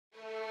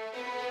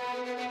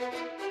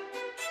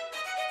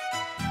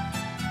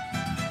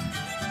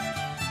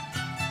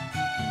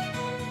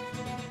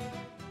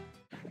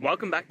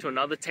Welcome back to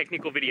another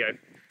technical video.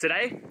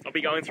 Today, I'll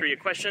be going through your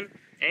question,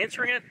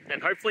 answering it,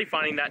 and hopefully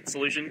finding that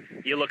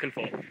solution you're looking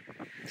for.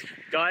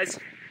 Guys,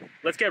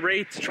 let's get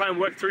ready to try and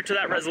work through to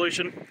that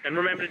resolution, and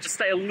remember to just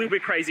stay a little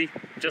bit crazy,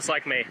 just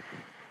like me.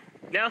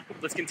 Now,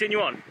 let's continue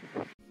on.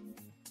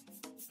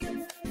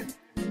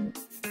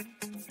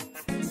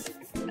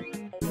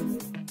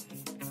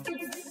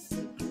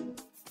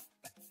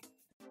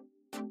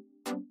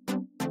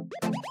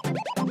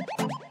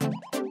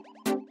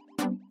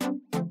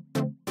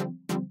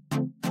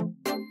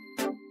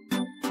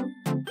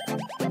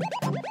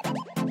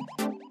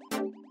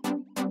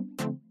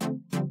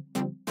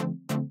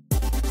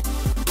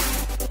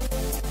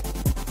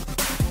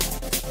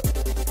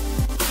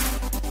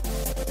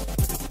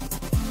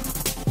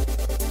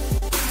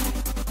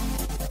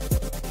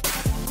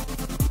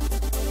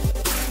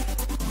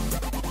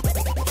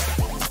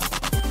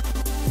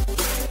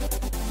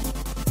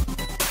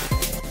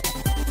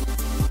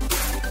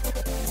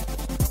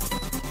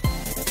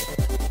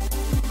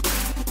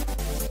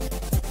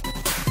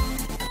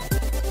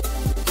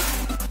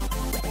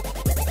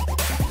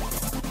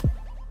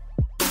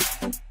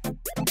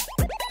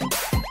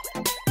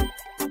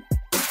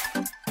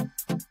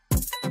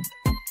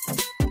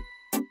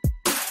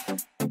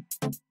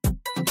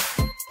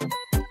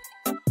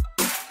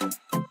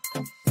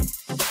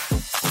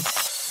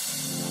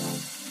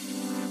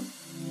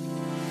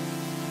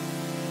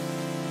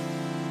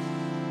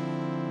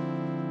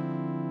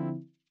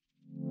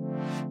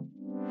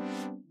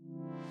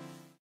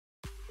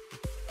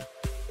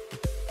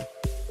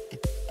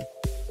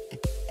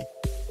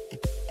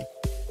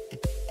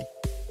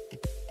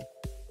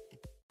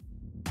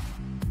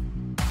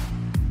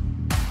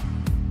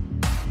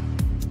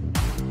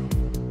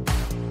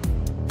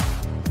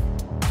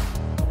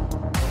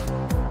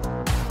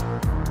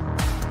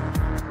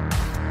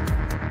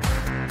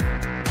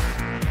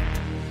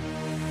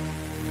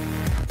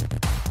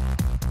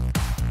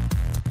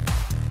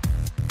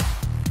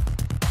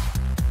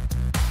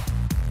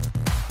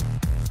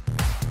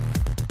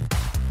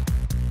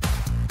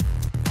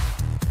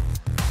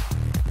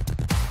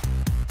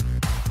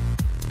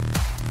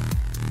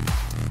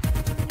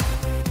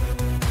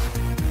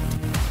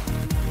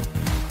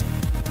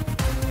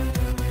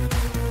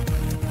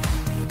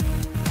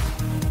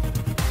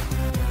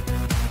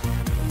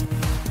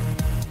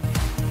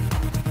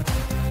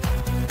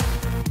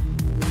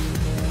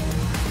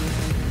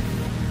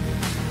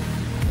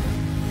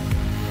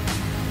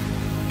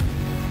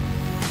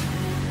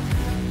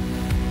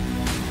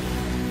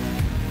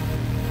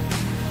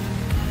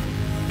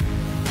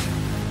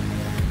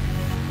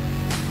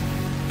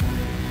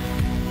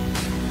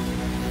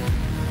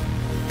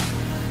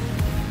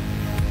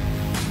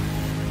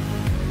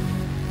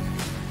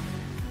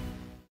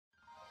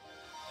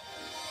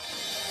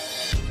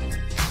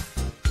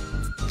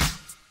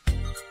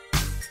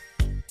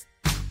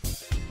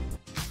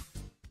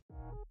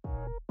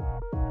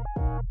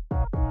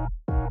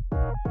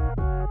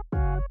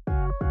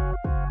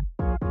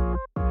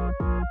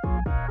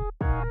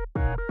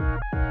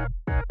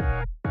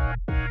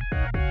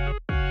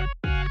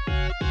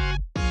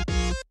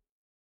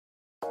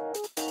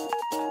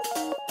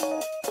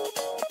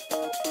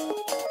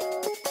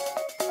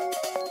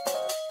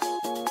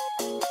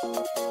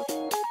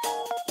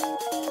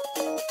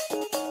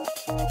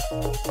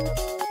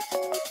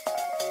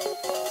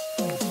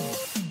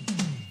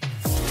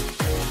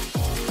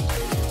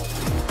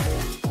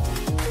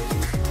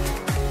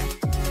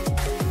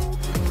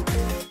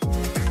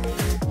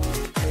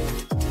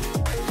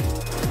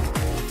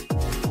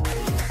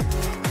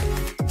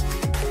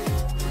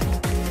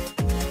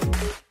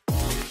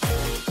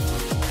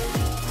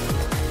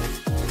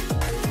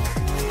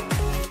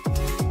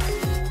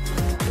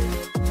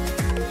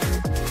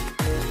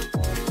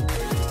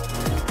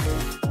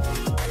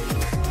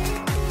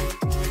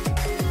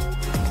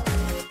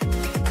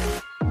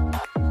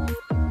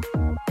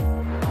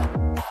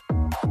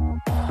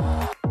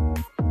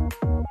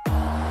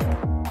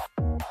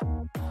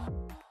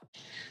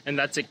 And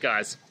that's it,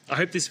 guys. I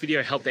hope this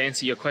video helped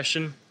answer your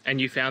question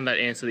and you found that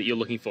answer that you're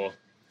looking for.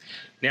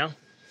 Now,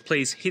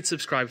 please hit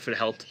subscribe if it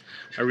helped.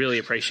 I really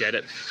appreciate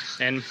it.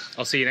 And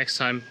I'll see you next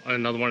time on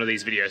another one of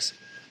these videos.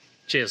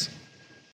 Cheers.